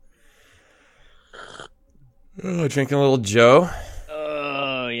Oh, drinking a little Joe.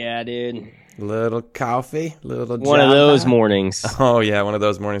 Oh, yeah, dude. Little coffee. Little One of Java. those mornings. Oh, yeah, one of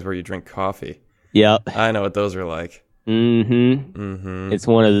those mornings where you drink coffee. Yep. I know what those are like. Mm-hmm. Mm-hmm. It's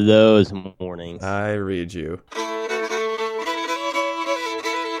one of those mornings. I read you.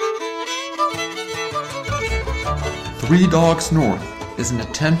 Three Dogs North is an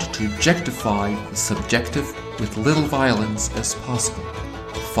attempt to objectify the subjective with little violence as possible.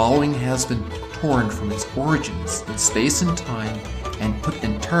 The following has been torn from its origins in space and time and put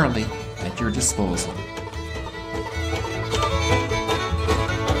entirely at your disposal.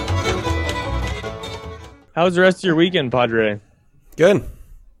 How was the rest of your weekend, Padre? Good.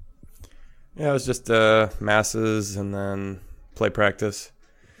 Yeah, it was just masses and then play practice.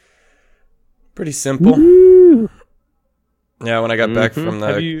 Pretty simple. Woo! Yeah, when I got back from the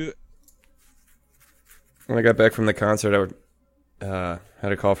Have you? when I got back from the concert, had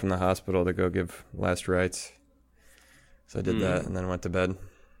a call from the hospital to go give last rites. So I did that and then went to bed.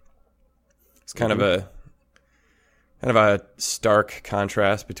 It's kind of a stark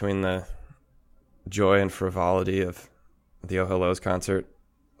contrast between the joy and frivolity of the Oh Hellos concert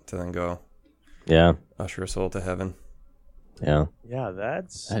to then go Yeah. usher a soul to heaven. Yeah. Yeah,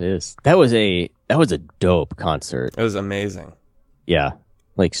 that was a dope concert. It was amazing. Yeah.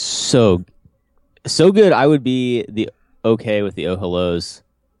 Like so good. I would be okay with the Oh Hellos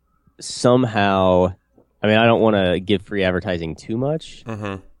somehow. I mean, I don't want to give free advertising too much,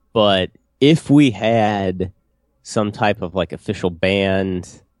 Mm-hmm. but if we had some type of like official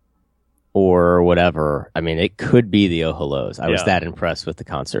band or whatever, I mean, it could be the Oh Hellos. I was Yeah. that impressed with the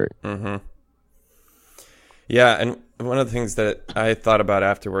concert. Mm-hmm. Yeah, and one of the things that I thought about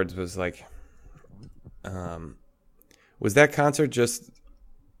afterwards was like, was that concert just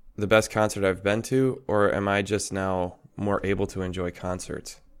the best concert I've been to, or am I just now more able to enjoy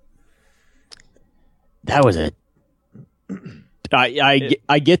concerts? That was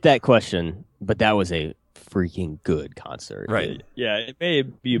I get that question, but that was a freaking good concert. Right. Yeah, it may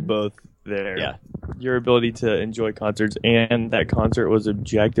be both there. Yeah. Your ability to enjoy concerts and that concert was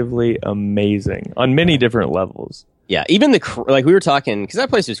objectively amazing on many different levels. Yeah, even like we were talking, because that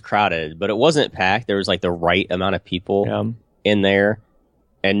place was crowded, but it wasn't packed. There was like the right amount of people Yeah. in there,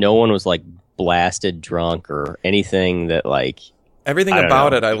 and no one was like blasted drunk or anything that like. Everything I don't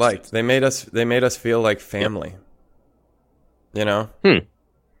about know. it I liked. They made us feel like family. You know?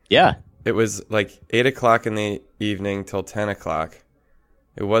 Yeah, It was like 8 o'clock in the evening till 10 o'clock.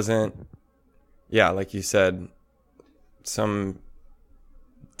 It wasn't, yeah, like you said, some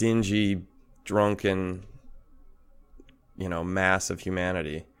dingy, drunken, mass of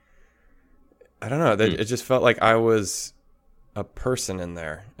humanity. I don't know. It just felt like I was a person in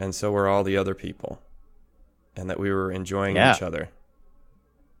there, and so were all the other people, and that we were enjoying Yeah. each other.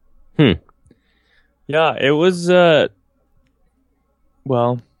 Yeah, it was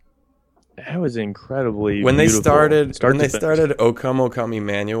well, it was incredibly When they beautiful. started, Start when to they finish. started "O Come, O Come,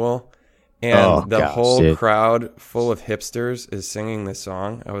 Emmanuel," and Oh, the gosh, whole dude. crowd full of hipsters is singing this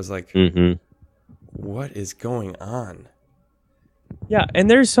song, I was like, mm-hmm. what is going on? Yeah, and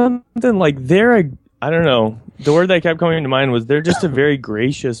there's something like I don't know. The word that kept coming to mind was they're just a very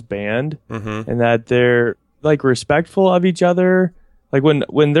gracious band, Mm-hmm. and that they're like respectful of each other. Like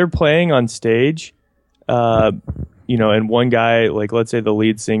when they're playing on stage, and one guy, like let's say the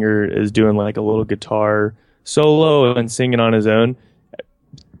lead singer is doing like a little guitar solo and singing on his own.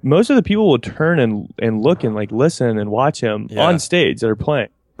 Most of the people will turn and look and like listen and watch him Yeah. on stage that are playing.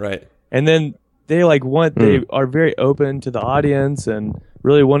 Right. And then they they are very open to the audience and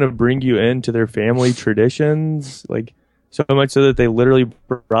really want to bring you into their family traditions, like so much so that they literally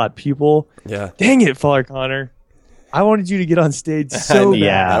brought people. Yeah. Dang it, Father Connor. I wanted you to get on stage so Yeah.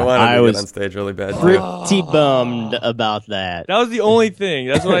 bad. I wanted I to was get on stage really bad too. Pretty bummed about that. That was the only thing.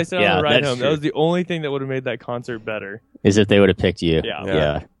 That's what I said Yeah, on the ride that's home. true. That was the only thing that would have made that concert better. Is if they would have picked you. Yeah.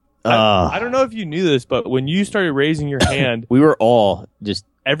 Yeah. I don't know if you knew this, but when you started raising your hand, We were all just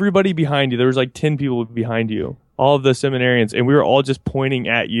everybody behind you, there was like 10 people behind you, all of the seminarians, and we were all just pointing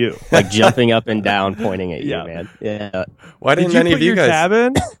at you. like jumping up and down, pointing at you, Yeah. man. Yeah. Why Did didn't you any put of you your guys? tab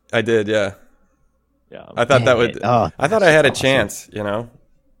in? I did, yeah. Yeah. I thought that Dang would. it. Oh, I thought I had a chance.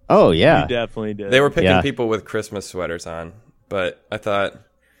 Oh yeah. You definitely did. They were picking Yeah. people with Christmas sweaters on, but I thought,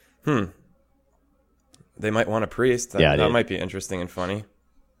 they might want a priest. Yeah, That dude. might be interesting and funny.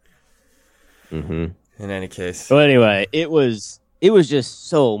 Mm-hmm. In any case, So anyway, it was just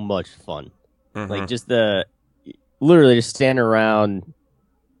so much fun. Mhm. Like just literally just standing around,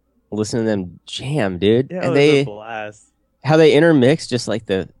 listening to them jam, dude. Yeah, and it was a blast. how they intermix just like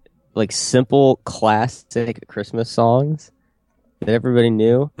the simple classic Christmas songs that everybody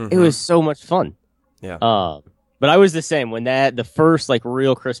knew. It Mhm. was so much fun. Yeah. But I was the same when the first like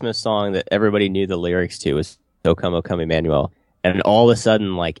real Christmas song that everybody knew the lyrics to was "O Come Emmanuel," and all of a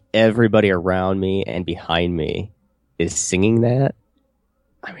sudden like everybody around me and behind me is singing that.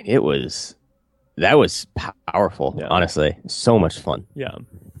 I mean, that was powerful. Yeah. Honestly, so much fun. Yeah.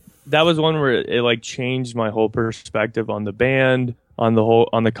 That was one where it like changed my whole perspective on the band, on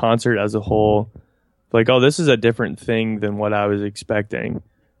the concert as a whole. Like, oh, this is a different thing than what I was expecting.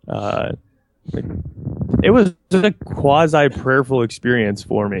 It was a quasi prayerful experience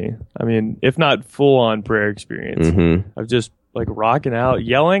for me. I mean, if not full on prayer experience, of just like rocking out,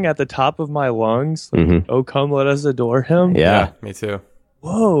 yelling at the top of my lungs, like, "Oh, come, let us adore Him." Yeah. Me too.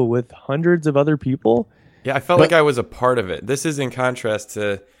 Whoa, with hundreds of other people. Yeah, I felt like I was a part of it. This is in contrast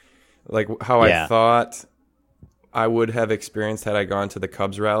to like how I thought I would have experienced had I gone to the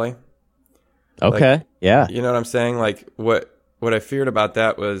Cubs rally. Okay. Like, yeah. You know what I'm saying? Like what I feared about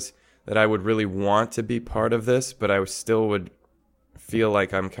that was that I would really want to be part of this, but I still would feel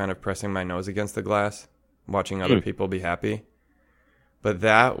like I'm kind of pressing my nose against the glass, watching other people be happy. But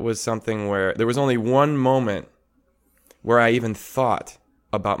that was something where there was only one moment where I even thought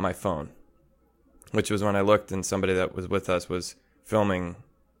about my phone, which was when I looked and somebody that was with us was filming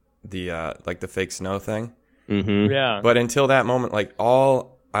the like the fake snow thing. Yeah. But until that moment, like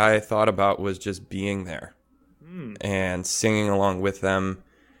all I thought about was just being there and singing along with them,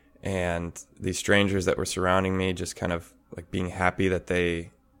 and these strangers that were surrounding me, just kind of like being happy that they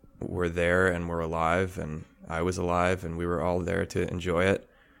were there and were alive and I was alive and we were all there to enjoy it.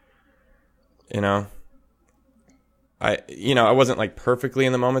 You know, I wasn't like perfectly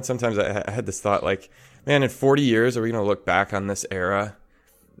in the moment. Sometimes I had this thought like, man, in 40 years, are we going to look back on this era,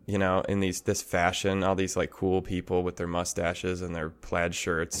 you know, in this fashion, all these like cool people with their mustaches and their plaid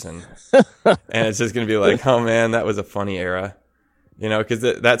shirts and it's just going to be like, oh man, that was a funny era, you know, because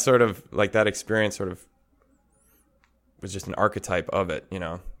that sort of like that experience sort of was just an archetype of it, you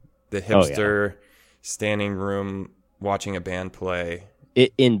know, the hipster standing room watching a band play.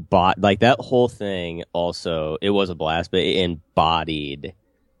 It like that whole thing. Also, it was a blast, but it embodied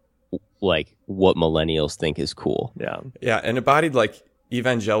like what millennials think is cool. Yeah, and embodied like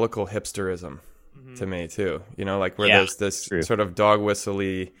evangelical hipsterism to me too. You know, like where there's this sort of dog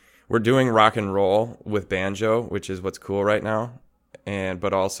whistly. We're doing rock and roll with banjo, which is what's cool right now,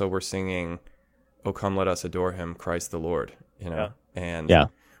 but also we're singing, "Oh, come, let us adore Him, Christ the Lord." You know, and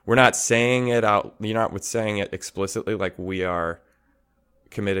we're not saying it out. You're not saying it explicitly like we are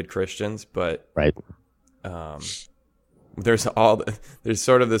committed Christians, but there's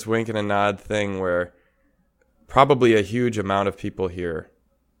sort of this wink and a nod thing where probably a huge amount of people here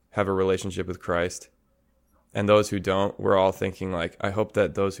have a relationship with Christ, and those who don't, we're all thinking like, I hope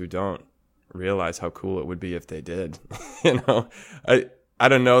that those who don't realize how cool it would be if they did. You know, I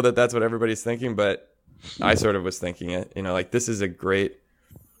don't know that that's what everybody's thinking, but I sort of was thinking it, you know, like this is a great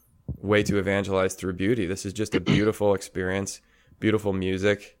way to evangelize through beauty. This is just a beautiful experience, beautiful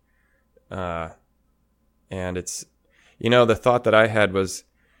music. And it's, you know, the thought that I had was,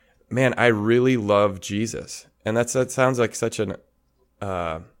 man, I really love Jesus. And that sounds like such an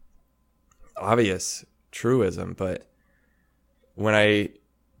obvious truism, but when I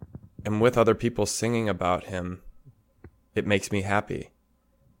am with other people singing about Him, it makes me happy.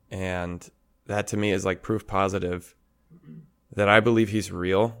 And that to me is like proof positive that I believe He's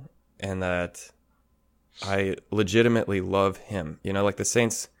real and that I legitimately love Him. You know, like the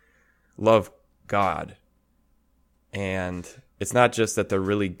saints love God. And it's not just that they're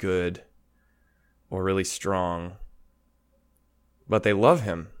really good or really strong, but they love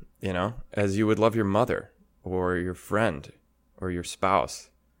Him, you know, as you would love your mother or your friend or your spouse.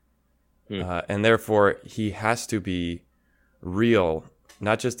 And therefore, He has to be real,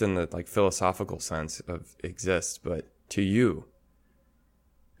 not just in the like philosophical sense of exists, but to you.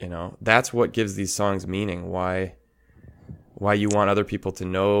 You know, that's what gives these songs meaning. Why you want other people to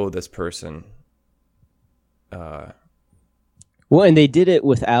know this person. Well, and they did it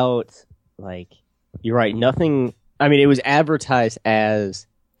without, like, you're right, nothing. I mean, it was advertised as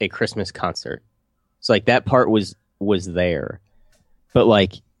a Christmas concert. So, like, that part was there. But,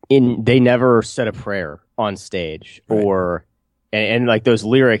 like, they never said a prayer on stage. Right. Or, and like, those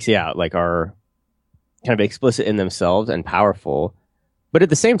lyrics, like, are kind of explicit in themselves and powerful. But at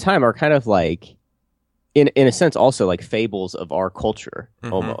the same time are kind of, like, in a sense, also, like, fables of our culture,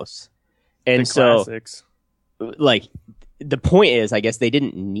 almost. And so, classics. Like, the point is, I guess they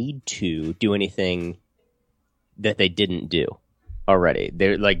didn't need to do anything that they didn't do already.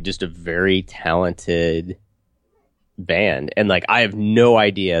 They're like just a very talented band. And like, I have no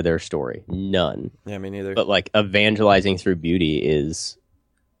idea their story. None. Yeah, me neither. But like evangelizing through beauty is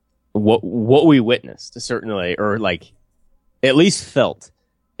what we witnessed, certainly, or like at least felt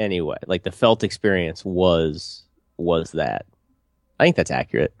anyway. Like the felt experience was that. I think that's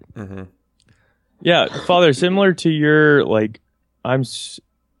accurate. Mm-hmm. Yeah, Father, similar to your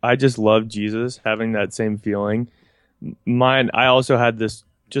I just love Jesus, having that same feeling. I also had this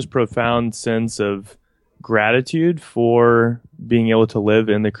just profound sense of gratitude for being able to live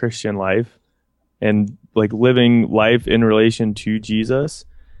in the Christian life and like living life in relation to Jesus.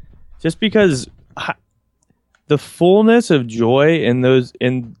 Just because the fullness of joy in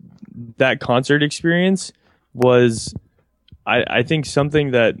that concert experience was, I think,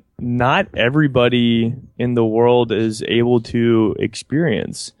 something that not everybody in the world is able to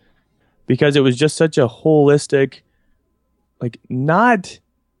experience, because it was just such a holistic, like,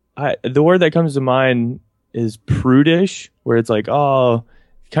 the word that comes to mind is prudish, where it's like, oh,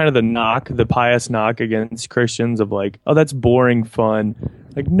 kind of the pious knock against Christians of like, oh, that's boring fun.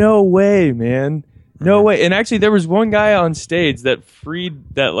 Like, no way, man. No way. And actually, there was one guy on stage that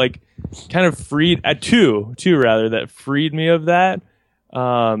freed me of that.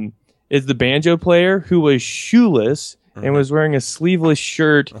 Is the banjo player who was shoeless and was wearing a sleeveless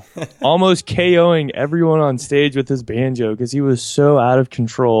shirt, almost KOing everyone on stage with his banjo because he was so out of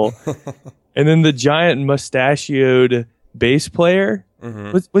control. And then the giant mustachioed bass player,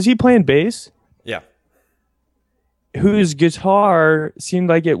 was he playing bass? Yeah. Whose guitar seemed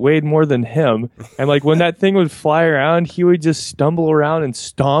like it weighed more than him. And like when that thing would fly around, he would just stumble around and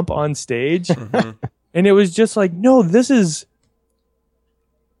stomp on stage. And it was just like, no, this is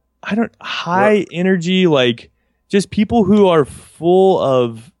high energy, like just people who are full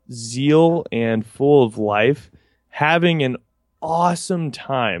of zeal and full of life having an awesome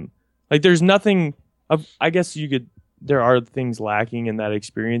time. Like there's nothing I guess there are things lacking in that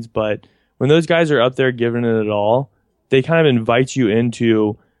experience, but when those guys are up there giving it all, they kind of invite you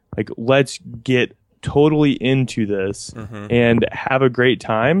into like, let's get totally into this and have a great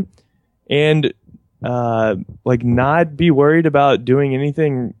time, and like not be worried about doing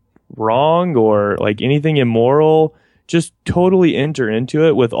anything wrong or like anything immoral. Just totally enter into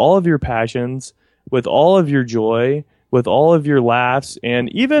it with all of your passions, with all of your joy, with all of your laughs. And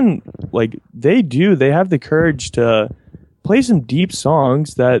even like they have the courage to play some deep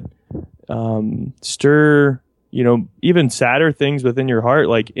songs that stir, even sadder things within your heart.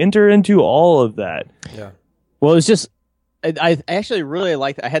 Like enter into all of that. Yeah. Well, it's just, I actually really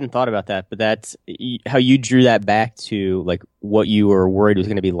like, I hadn't thought about that, but that's how you drew that back to like what you were worried was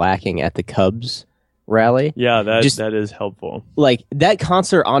going to be lacking at the Cubs rally. Yeah, that is helpful. Like that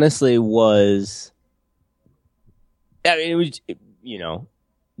concert honestly was, I mean, it was,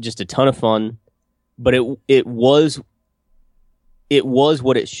 just a ton of fun, but it was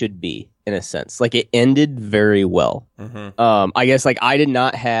what it should be in a sense. Like it ended very well. I guess like I did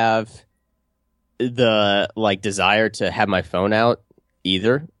not have the like desire to have my phone out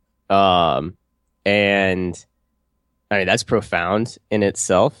either. And I mean, that's profound in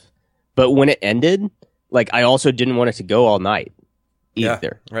itself. But when it ended, like I also didn't want it to go all night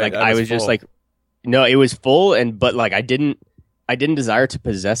either. Yeah, right. Like I was just like, no, it was full, but like I didn't desire to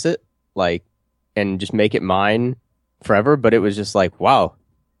possess it, like, and just make it mine forever. But it was just like, wow,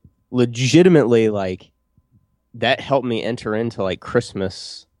 legitimately, like that helped me enter into like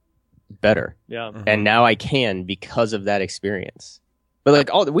Christmas better. Yeah. And now I can because of that experience. But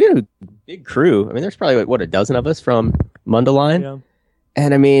like we had a big crew. I mean, there's probably like, a dozen of us from Mundelein. Yeah.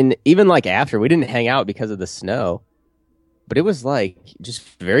 And I mean, even like after, we didn't hang out because of the snow, but it was like just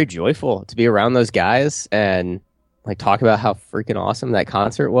very joyful to be around those guys and like talk about how freaking awesome that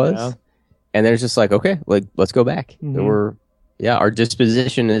concert was. Yeah. And then it's just like, okay, like let's go back. Our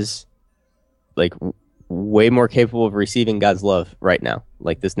disposition is like way more capable of receiving God's love right now.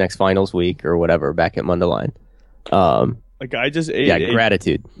 Like this next finals week or whatever back at Mundelein. Like I just ate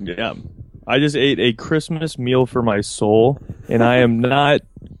gratitude. Yeah. I just ate a Christmas meal for my soul, and I am not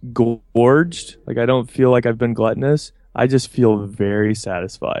gorged. Like I don't feel like I've been gluttonous. I just feel very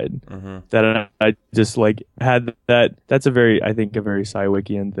satisfied that I just like had that. That's I think a very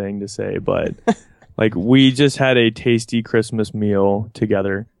Psywickian thing to say, but like we just had a tasty Christmas meal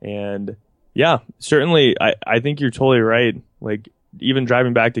together, and yeah, certainly I think you're totally right. Like even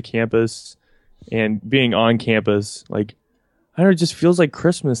driving back to campus and being on campus, like I don't know, it just feels like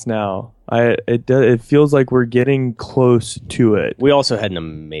Christmas now. It feels like we're getting close to it. We also had an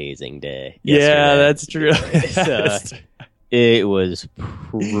amazing day. Yeah, that's true. It was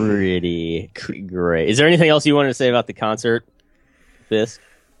pretty great. Is there anything else you wanted to say about the concert, Fisk?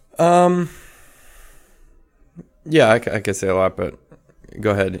 Yeah, I could say a lot, but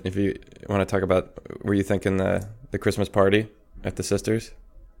go ahead if you want to talk about. Were you thinking the Christmas party at the Sisters?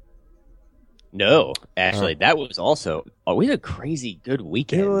 No, actually, that was also. Oh, we had a crazy good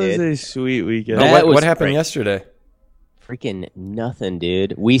weekend, It was dude. a sweet weekend. That what was happened great. yesterday? Freaking nothing,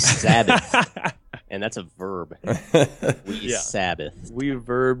 dude. We Sabbath, and that's a verb. We Yeah. Sabbath. We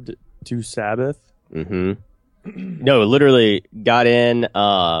verbed to Sabbath. Mm-hmm. No, literally got in.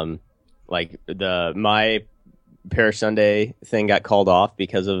 Like my Parish Sunday thing got called off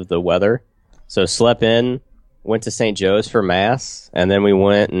because of the weather, so slept in. Went to St. Joe's for mass, and then we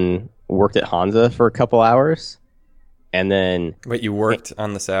went and worked at Hansa for a couple hours, and then Wait, you worked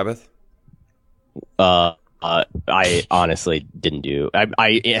on the Sabbath? I honestly didn't do.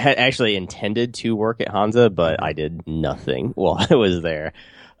 I had actually intended to work at Hansa, but I did nothing while I was there.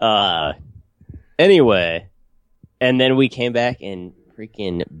 Anyway, and then we came back and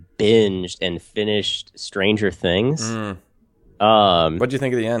freaking binged and finished Stranger Things. What'd you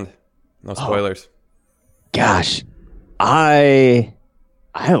think of the end? No spoilers. Gosh, I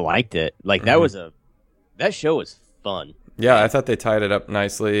liked it. Like that show was fun. Yeah, I thought they tied it up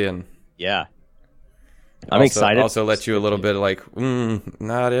nicely, and Yeah. I'm excited. Also let you a little bit like,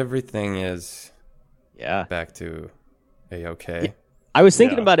 not everything is Yeah. back to A-okay. I was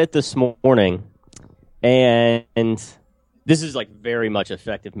thinking Yeah. about it this morning, and this is like very much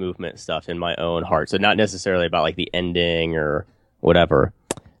effective movement stuff in my own heart. So not necessarily about like the ending or whatever,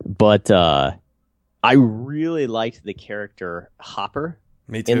 but I really liked the character Hopper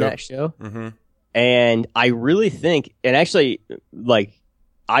Me too. in that show, Mm-hmm. and I really think, and actually, like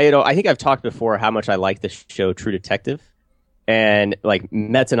I think I've talked before how much I like the show True Detective, and like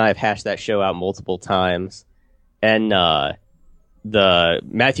Metz and I have hashed that show out multiple times, and the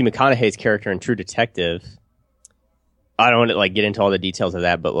Matthew McConaughey's character in True Detective, I don't want to like get into all the details of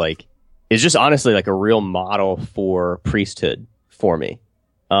that, but like it's just honestly like a real model for priesthood for me.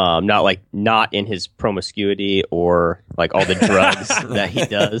 Not in his promiscuity or like all the drugs that he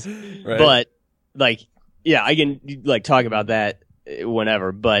does, Right. but like, yeah, I can like talk about that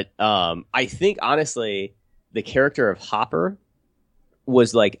whenever. But I think honestly, the character of Hopper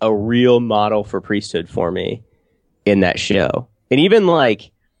was like a real model for priesthood for me in that show. And even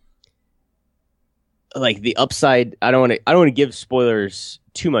like the upside, I don't want to give spoilers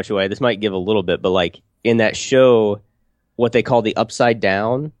too much away. This might give a little bit, but like in that show, what they call the upside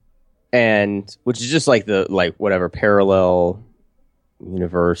down, and which is just like the like whatever parallel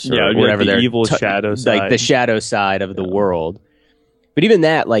universe or it'd be whatever like the they're evil shadow side. like the shadow side of the world. But even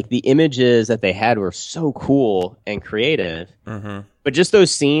that, like the images that they had were so cool and creative. Mm-hmm. But just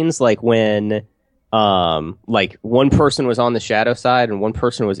those scenes, like when, like one person was on the shadow side and one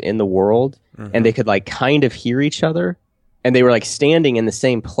person was in the world, and they could like kind of hear each other, and they were like standing in the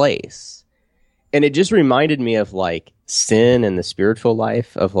same place, and it just reminded me of like sin and the spiritual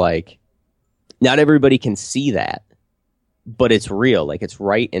life of like, not everybody can see that, but it's real, like it's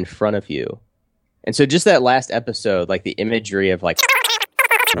right in front of you. And so just that last episode, like the imagery of like,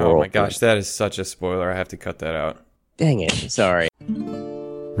 Oh my gosh, that is such a spoiler. I have to cut that out. dang it, sorry.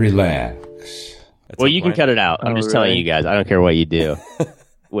 Relax. At Well, some you can point. cut it out. I'm Oh, just telling really? you guys. I don't care what you do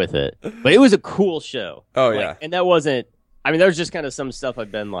with it. But it was a cool show. Oh, Like, yeah. and that wasn't. I mean, there was just kind of some stuff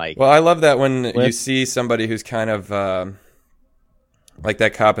I've been like. Well, I love that when you With- see somebody who's kind of like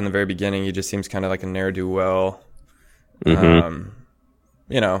that cop in the very beginning. He just seems kind of like a ne'er-do-well. Mhm.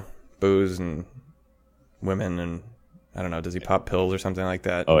 You know, booze and women, and I don't know. Does he pop pills or something like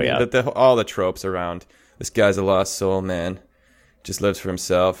that? Oh, yeah. But all the tropes around this guy's a lost soul, man. Just lives for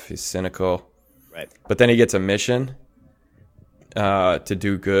himself. He's cynical. Right. But then he gets a mission to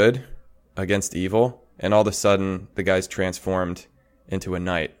do good against evil, and all of a sudden the guy's transformed into a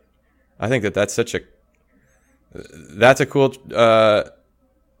knight. I think that's a cool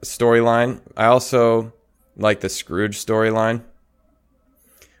storyline. I also like the Scrooge storyline,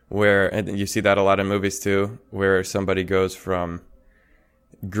 where, and you see that a lot in movies too, where somebody goes from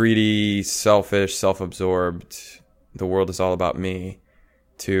greedy, selfish, self-absorbed, the world is all about me,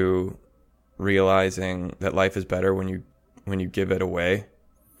 to realizing that life is better when you give it away.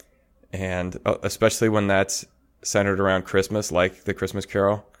 And especially when that's centered around Christmas, like the Christmas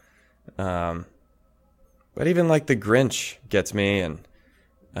Carol. But even like the Grinch gets me, and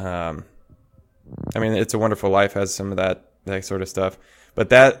I mean, It's a Wonderful Life has some of that sort of stuff. But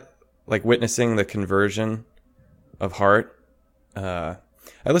that, like witnessing the conversion of heart. I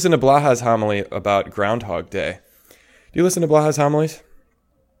listened to Blaha's homily about Groundhog Day. Do you listen to Blaha's homilies?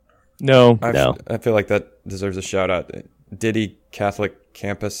 No. No. I feel like that deserves a shout out. Diddy Catholic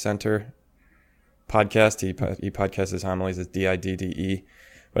Campus Center podcast. He podcasts his homilies as DIDDE.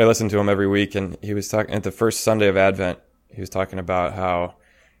 But I listen to him every week, and he was talking at the first Sunday of Advent. He was talking about how,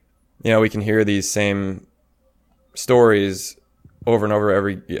 we can hear these same stories over and over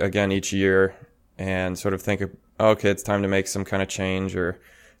again each year, and sort of think, okay, it's time to make some kind of change or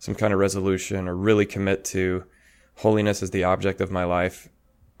some kind of resolution or really commit to holiness as the object of my life.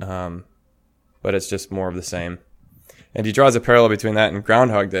 But it's just more of the same. And he draws a parallel between that and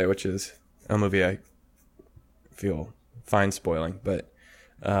Groundhog Day, which is a movie I feel fine spoiling, but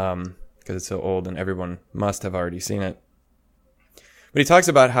because it's so old and everyone must have already seen it. But he talks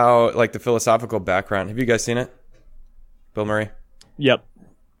about how, like, the philosophical background. Have you guys seen it? Bill Murray? Yep.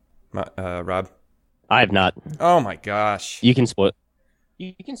 Rob? I have not. Oh my gosh. You can spoil.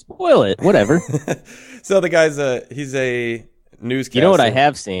 You can spoil it. Whatever. So the guy's he's a newscaster. You know what I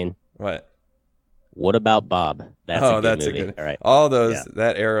have seen? What? What About Bob? That's a good movie. A good. All right. All those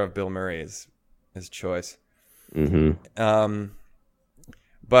that era of Bill Murray is his choice. Mm-hmm.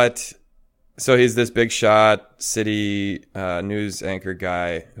 But so he's this big shot city news anchor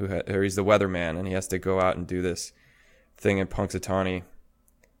guy or he's the weatherman, and he has to go out and do this thing in Punxsutawney.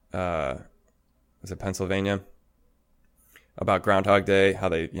 Was it Pennsylvania? About Groundhog Day, how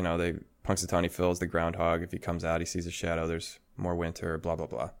they Punxsutawney Phil's the groundhog. If he comes out, he sees a shadow. There's more winter. Blah blah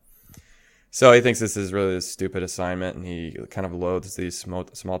blah. So he thinks this is really a stupid assignment, and he kind of loathes these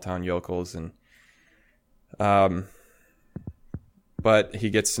small town yokels. And but he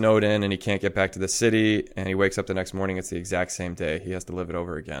gets snowed in, and he can't get back to the city. And he wakes up the next morning. It's the exact same day. He has to live it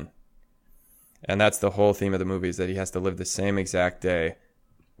over again. And that's the whole theme of the movie, is that he has to live the same exact day,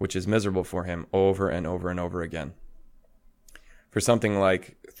 which is miserable for him, over and over and over again, for something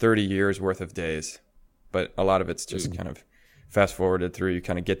like 30 years worth of days. But a lot of it's just kind of fast forwarded through. You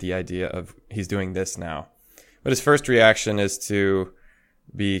kind of get the idea of he's doing this now. But his first reaction is to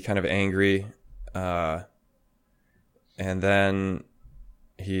be kind of angry. And then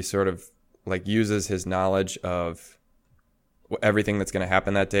he sort of like uses his knowledge of everything that's going to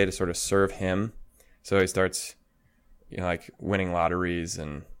happen that day to sort of serve him. So he starts, like winning lotteries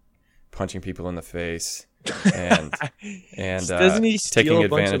and punching people in the face. and doesn't he steal taking a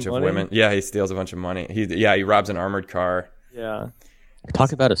bunch advantage of money? women. Yeah, he steals a bunch of money. He robs an armored car. Yeah.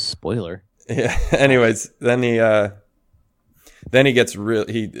 Talk about a spoiler. Yeah. Anyways, then he gets real.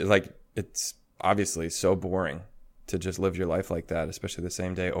 It's obviously so boring to just live your life like that, especially the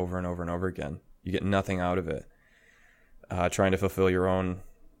same day over and over and over again. You get nothing out of it. Trying to fulfill your own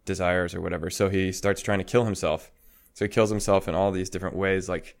desires or whatever. So he starts trying to kill himself. So he kills himself in all these different ways,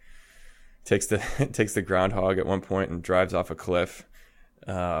 like takes the groundhog at one point and drives off a cliff.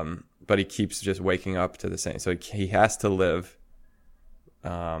 But he keeps just waking up to the same. So he has to live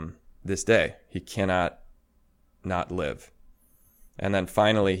this day. He cannot not live. And then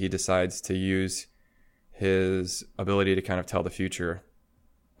finally he decides to use his ability to kind of tell the future,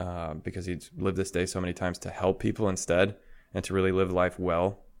 because he'd lived this day so many times, to help people instead and to really live life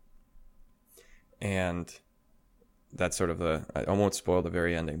well. And that's sort of I won't spoil the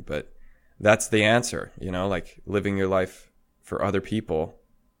very ending, but that's the answer, like living your life for other people.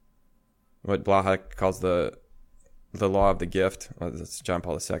 What Blahak calls the law of the gift. Well, that's John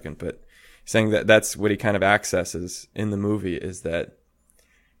Paul II, but saying that that's what he kind of accesses in the movie, is that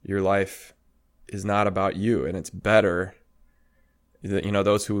your life is not about you, and it's better that,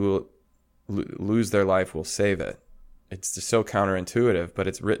 those who lose their life will save it. It's just so counterintuitive, but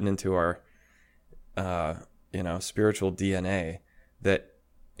it's written into our, spiritual DNA, that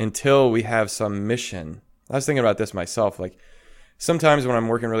until we have some mission. I was thinking about this myself. Like sometimes when I'm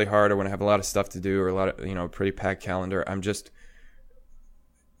working really hard, or when I have a lot of stuff to do, or a lot of, pretty packed calendar, I'm just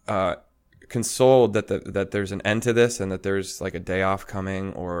consoled that there's an end to this, and that there's like a day off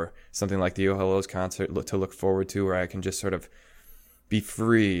coming, or something like the Oh concert to look forward to, where I can just sort of be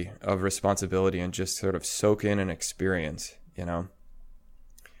free of responsibility and just sort of soak in and experience,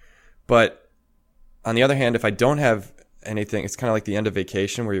 But on the other hand, if I don't have anything, it's kind of like the end of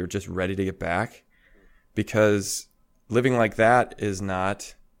vacation, where you're just ready to get back, because living like that is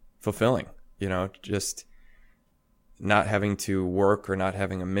not fulfilling, just not having to work or not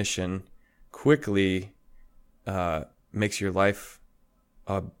having a mission quickly makes your life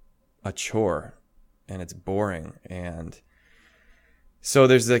a chore, and it's boring. And so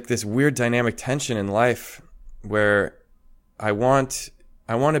there's like this weird dynamic tension in life where I want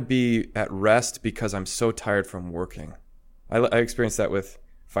to be at rest because I'm so tired from working. I experienced that with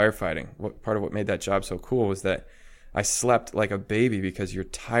firefighting. Part of what made that job so cool was that I slept like a baby, because you're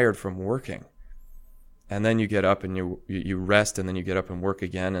tired from working. And then you get up and you rest, and then you get up and work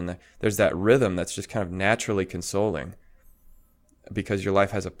again. And there's that rhythm that's just kind of naturally consoling, because your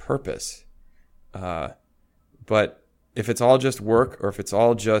life has a purpose. But if it's all just work, or if it's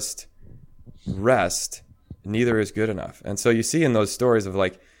all just rest, neither is good enough. And so you see in those stories of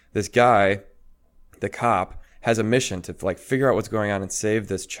like this guy, the cop, has a mission to like figure out what's going on and save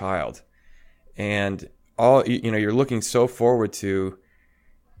this child. and you're looking so forward to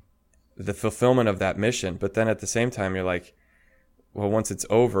the fulfillment of that mission, but then at the same time you're like, well, once it's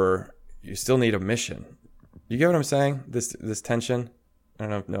over, you still need a mission. You get what I'm saying? This tension. I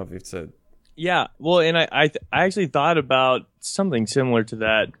don't know if it's a. Yeah, well, and I actually thought about something similar to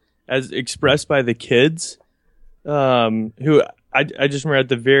that as expressed by the kids, who I just remember at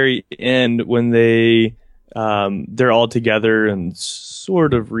the very end when they're all together and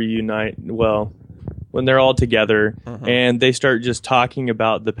sort of reunite. Well, when they're all together and they start just talking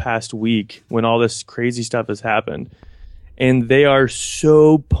about the past week when all this crazy stuff has happened, and they are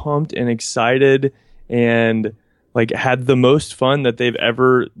so pumped and excited and like had the most fun that they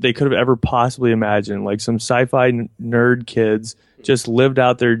could have ever possibly imagined. Like some sci-fi nerd kids just lived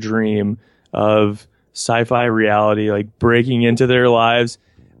out their dream of sci-fi reality, like breaking into their lives.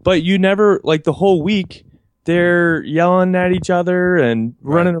 But you never, like the whole week, they're yelling at each other and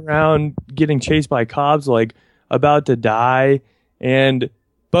running around, getting chased by cops, like about to die.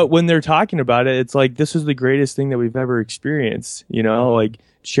 But when they're talking about it, it's like, this is the greatest thing that we've ever experienced, like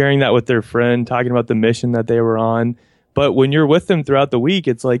sharing that with their friend, talking about the mission that they were on. But when you're with them throughout the week,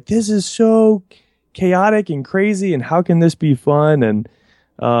 it's like, this is so chaotic and crazy, and how can this be fun? And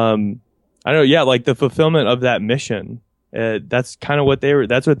I don't know, yeah, like the fulfillment of that mission. That's kind of what they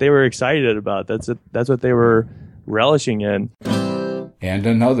were excited about. That's what they were relishing in. And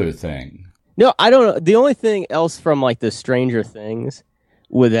another thing. No, I don't know. The only thing else from like the Stranger Things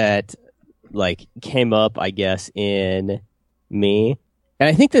with that like came up, I guess, in me. And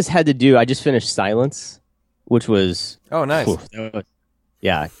I think this had to do, I just finished Silence, which was... Oh, nice.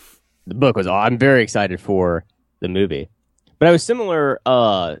 Yeah. The book was... I'm very excited for the movie. But I was similar,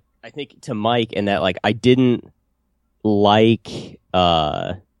 I think, to Mike in that, like, I didn't like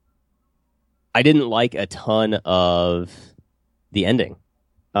a ton of the ending.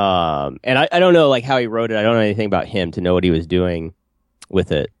 And I don't know, like, how he wrote it. I don't know anything about him to know what he was doing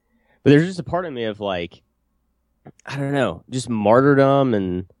with it. But there's just a part of me of, like, I don't know, just martyrdom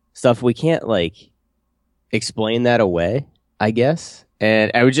and stuff. We can't like explain that away, I guess.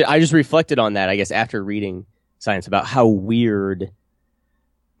 And I just reflected on that, I guess, after reading Science about how weird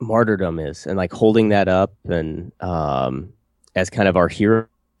martyrdom is, and like holding that up and as kind of our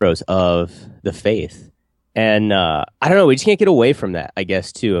heroes of the faith. And I don't know, we just can't get away from that, I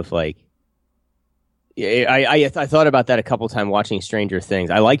guess, too. Of like, I thought about that a couple times watching Stranger Things.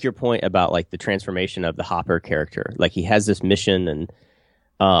 I like your point about like the transformation of the Hopper character. Like he has this mission, and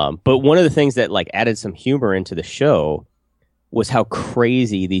but one of the things that like added some humor into the show was how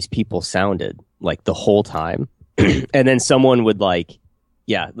crazy these people sounded like the whole time. And then someone would like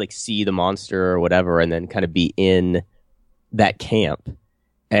see the monster or whatever, and then kind of be in that camp,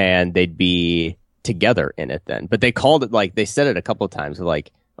 and they'd be together in it then. But they called it, like they said it a couple of times,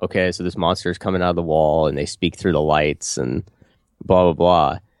 like, okay, so this monster is coming out of the wall and they speak through the lights and blah, blah,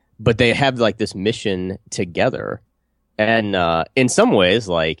 blah. But they have like this mission together. And in some ways,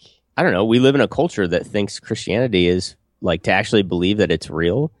 like, I don't know, we live in a culture that thinks Christianity is like, to actually believe that it's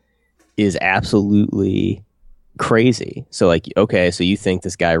real is absolutely crazy. So like, okay, so you think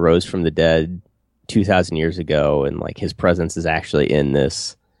this guy rose from the dead 2,000 years ago, and like his presence is actually in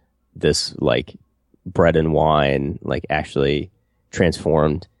this like bread and wine, like actually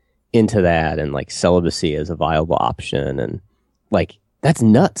transformed into that, and like celibacy as a viable option, and like that's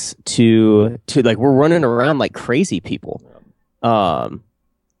nuts to like we're running around like crazy people,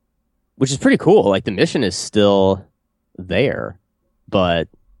 which is pretty cool. Like the mission is still there, but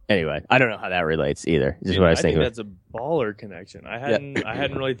anyway, I don't know how that relates either. Just what I was thinking. I think that's a baller connection. I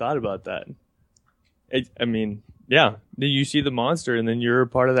hadn't really thought about that. I mean, yeah, you see the monster and then you're a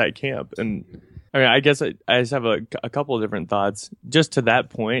part of that camp. And I mean, I guess I just have a couple of different thoughts. Just to that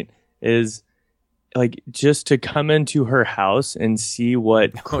point is like, just to come into her house and see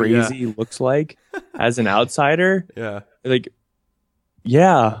what crazy looks like as an outsider. Yeah. Like,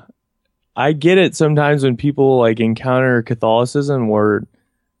 yeah, I get it sometimes when people like encounter Catholicism or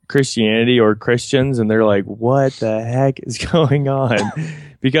Christianity or Christians and they're like, what the heck is going on?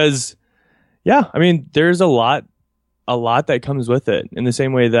 Because, yeah, I mean, there's a lot that comes with it, in the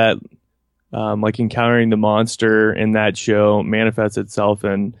same way that like encountering the monster in that show manifests itself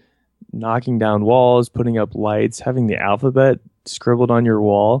in knocking down walls, putting up lights, having the alphabet scribbled on your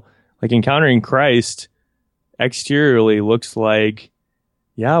wall. Like encountering Christ exteriorly looks like,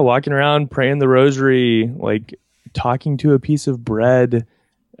 yeah, walking around praying the rosary, like talking to a piece of bread,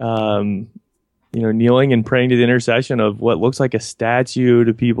 kneeling and praying to the intercession of what looks like a statue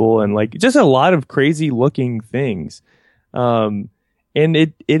to people, and like just a lot of crazy looking things. And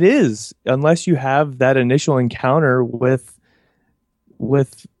it is, unless you have that initial encounter with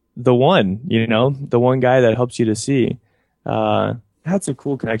the one, the one guy that helps you to see. That's a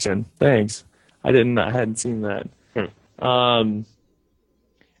cool connection. Thanks. I hadn't seen that.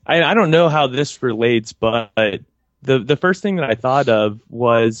 I don't know how this relates, but the first thing that I thought of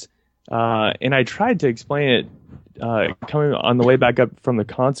was, and I tried to explain it coming on the way back up from the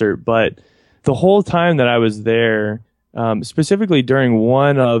concert, but the whole time that I was there, specifically during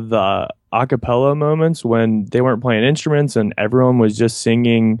one of the a cappella moments when they weren't playing instruments and everyone was just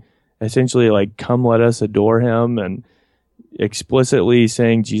singing essentially like "Come Let Us Adore Him" and explicitly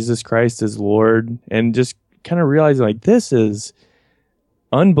saying Jesus Christ is Lord, and just kind of realizing like this is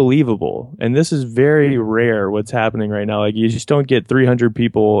unbelievable and this is very rare what's happening right now. Like you just don't get 300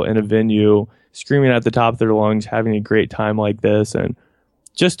 people in a venue screaming at the top of their lungs having a great time like this. And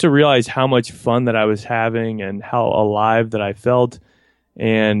just to realize how much fun that I was having and how alive that I felt,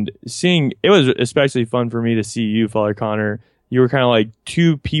 and seeing it was especially fun for me to see you, Father Connor. You were kind of like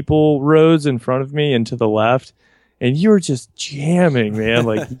 2 people rows in front of me and to the left, and you were just jamming, man,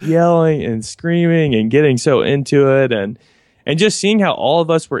 like yelling and screaming and getting so into it, and just seeing how all of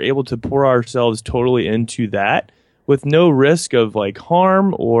us were able to pour ourselves totally into that with no risk of like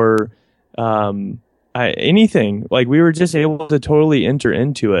harm or anything. Like we were just able to totally enter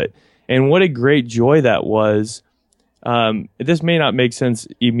into it, and what a great joy that was. This may not make sense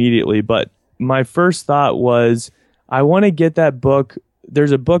immediately, but my first thought was, I want to get that book.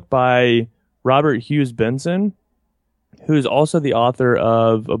 There's a book by Robert Hughes Benson, who's also the author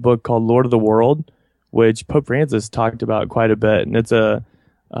of a book called Lord of the World, which Pope Francis talked about quite a bit. And it's a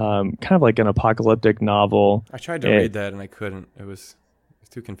kind of like an apocalyptic novel. I tried to read that and I couldn't. It was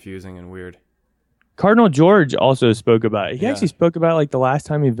too confusing and weird. Cardinal George also spoke about it. He actually spoke about it like the last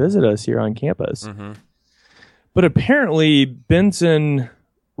time he visited us here on campus. Mm-hmm. But apparently Benson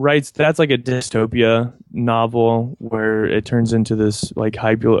writes, that's like a dystopia novel where it turns into this like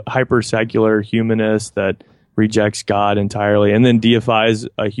hyper secular humanist that rejects God entirely and then deifies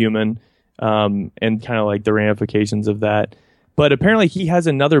a human, and kind of like the ramifications of that. But apparently he has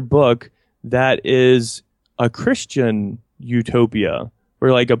another book that is a Christian utopia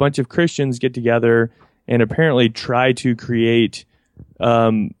where like a bunch of Christians get together and apparently try to create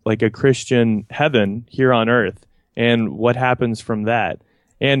like a Christian heaven here on earth and what happens from that.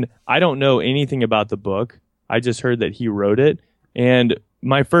 And I don't know anything about the book. I just heard that he wrote it. And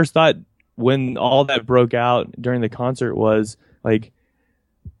my first thought when all that broke out during the concert was like,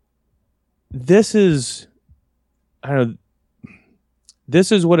 this is what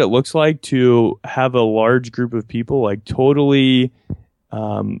it looks like to have a large group of people like totally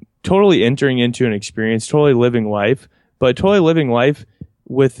entering into an experience, totally living life, but totally living life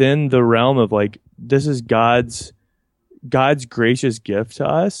within the realm of like, this is God's gracious gift to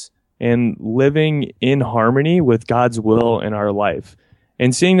us and living in harmony with God's will in our life.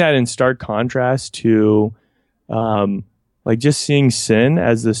 And seeing that in stark contrast to like just seeing sin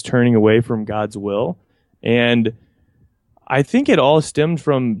as this turning away from God's will. And I think it all stemmed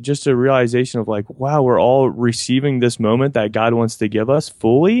from just a realization of like, wow, we're all receiving this moment that God wants to give us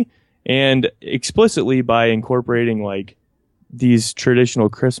fully and explicitly by incorporating like these traditional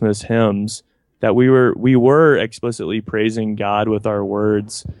Christmas hymns that we were explicitly praising God with our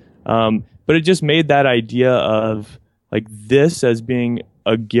words. But it just made that idea of like this as being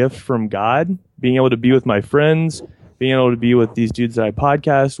a gift from God, being able to be with my friends, being able to be with these dudes that I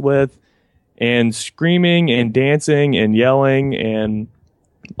podcast with, and screaming and dancing and yelling and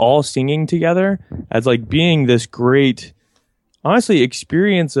all singing together as like being this great, honestly,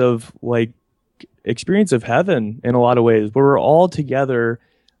 experience of heaven in a lot of ways, where we're all together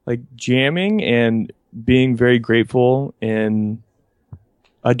like jamming and being very grateful and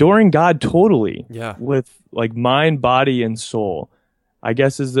adoring God totally. Yeah. With like mind, body, and soul, I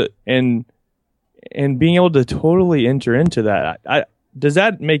guess and being able to totally enter into that. Does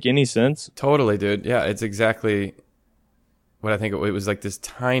that make any sense? Totally, dude. Yeah, it's exactly what I think. It was like this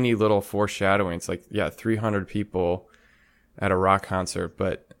tiny little foreshadowing. It's like, 300 people at a rock concert.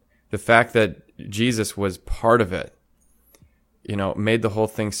 But the fact that Jesus was part of it, made the whole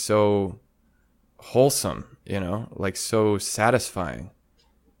thing so wholesome, like so satisfying.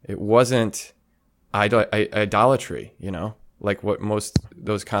 It wasn't idolatry, like what most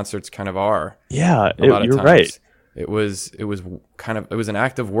those concerts kind of are. Yeah, you're right. It was an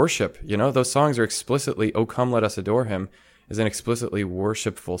act of worship. Those songs are explicitly, "Oh, come, let us adore him," is an explicitly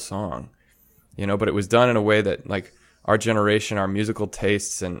worshipful song. But it was done in a way that like our generation, our musical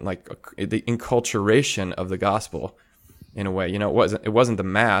tastes, and like the enculturation of the gospel, in a way, it wasn't the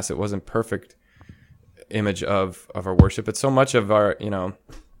mass, it wasn't perfect image of our worship. But so much of our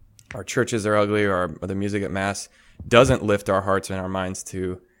churches are ugly, or the music at mass doesn't lift our hearts and our minds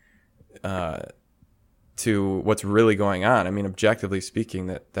to to what's really going on. I mean, objectively speaking,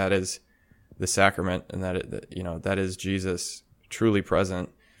 that is the sacrament, and that is Jesus truly present.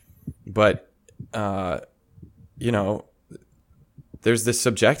 But there's this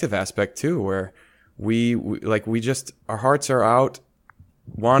subjective aspect too, where we just, our hearts are out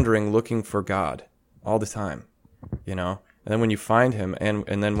wandering, looking for God all the time, and then when you find him, and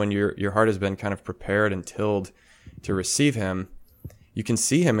then when your heart has been kind of prepared and tilled to receive him, you can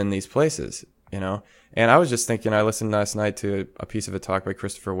see him in these places, And I was just thinking, I listened last night to a piece of a talk by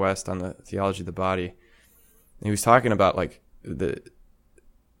Christopher West on the theology of the body. And he was talking about like the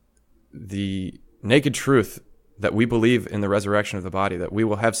naked truth that we believe in the resurrection of the body, that we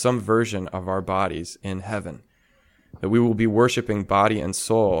will have some version of our bodies in heaven, that we will be worshiping body and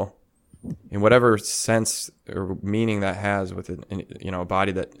soul in whatever sense or meaning that has with it, a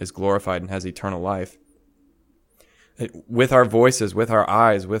body that is glorified and has eternal life. With our voices, with our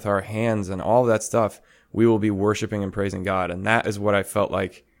eyes, with our hands, and all of that stuff, we will be worshiping and praising God. And that is what I felt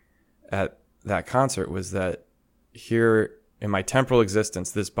like at that concert, was that here in my temporal existence,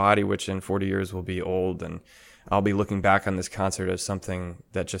 this body, which in 40 years will be old, and I'll be looking back on this concert as something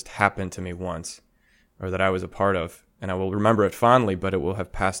that just happened to me once, or that I was a part of, and I will remember it fondly, but it will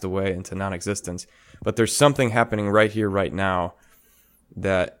have passed away into non-existence. But there's something happening right here, right now,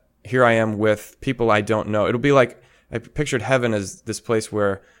 that here I am with people I don't know. It'll be like, I pictured heaven as this place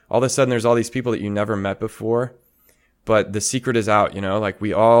where all of a sudden there's all these people that you never met before, but the secret is out, like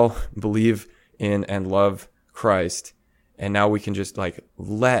we all believe in and love Christ, and now we can just like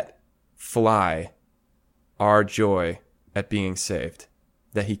let fly our joy at being saved,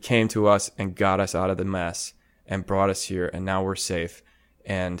 that he came to us and got us out of the mess and brought us here, and now we're safe.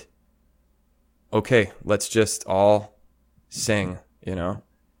 And okay, let's just all sing,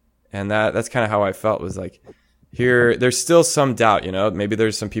 and that's kind of how I felt, was like, here, there's still some doubt, maybe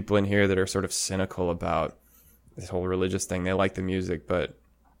there's some people in here that are sort of cynical about this whole religious thing. They like the music, but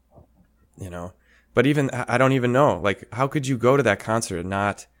even, I don't even know, like, how could you go to that concert and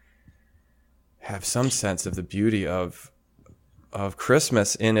not have some sense of the beauty of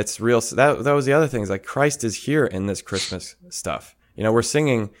Christmas in its real, that was the other thing, is like Christ is here in this Christmas stuff. We're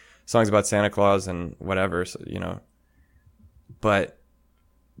singing songs about Santa Claus and whatever, so, but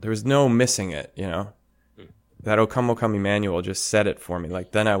there was no missing it, That O Come, O Come Emmanuel just said it for me.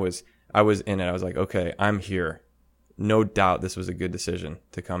 Like, then I was in it. I was like, okay, I'm here. No doubt this was a good decision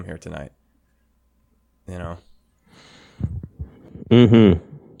to come here tonight. Mm-hmm.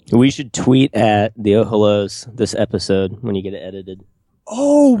 We should tweet at the Oh Hellos this episode when you get it edited.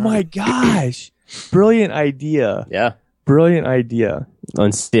 Oh my gosh. Brilliant idea. Yeah. Brilliant idea.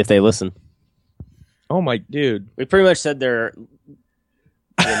 And see if they listen. Oh my dude. We pretty much said their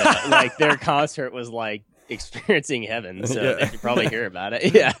their concert was like experiencing heaven, so they should probably hear about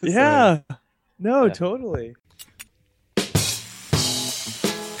it. Yeah. Yeah. No, totally.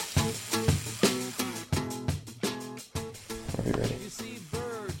 Are you ready?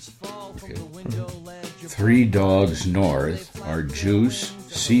 Okay. Three Dogs North are Juice,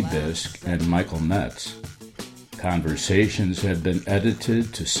 Seabisc, and Michael Metz. Conversations have been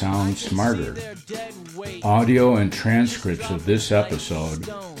edited to sound smarter. Audio and transcripts of this episode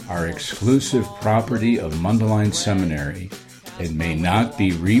are exclusive property of Mundelein Seminary and may not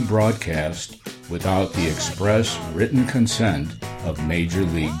be rebroadcast without the express written consent of Major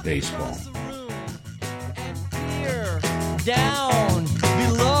League Baseball. Down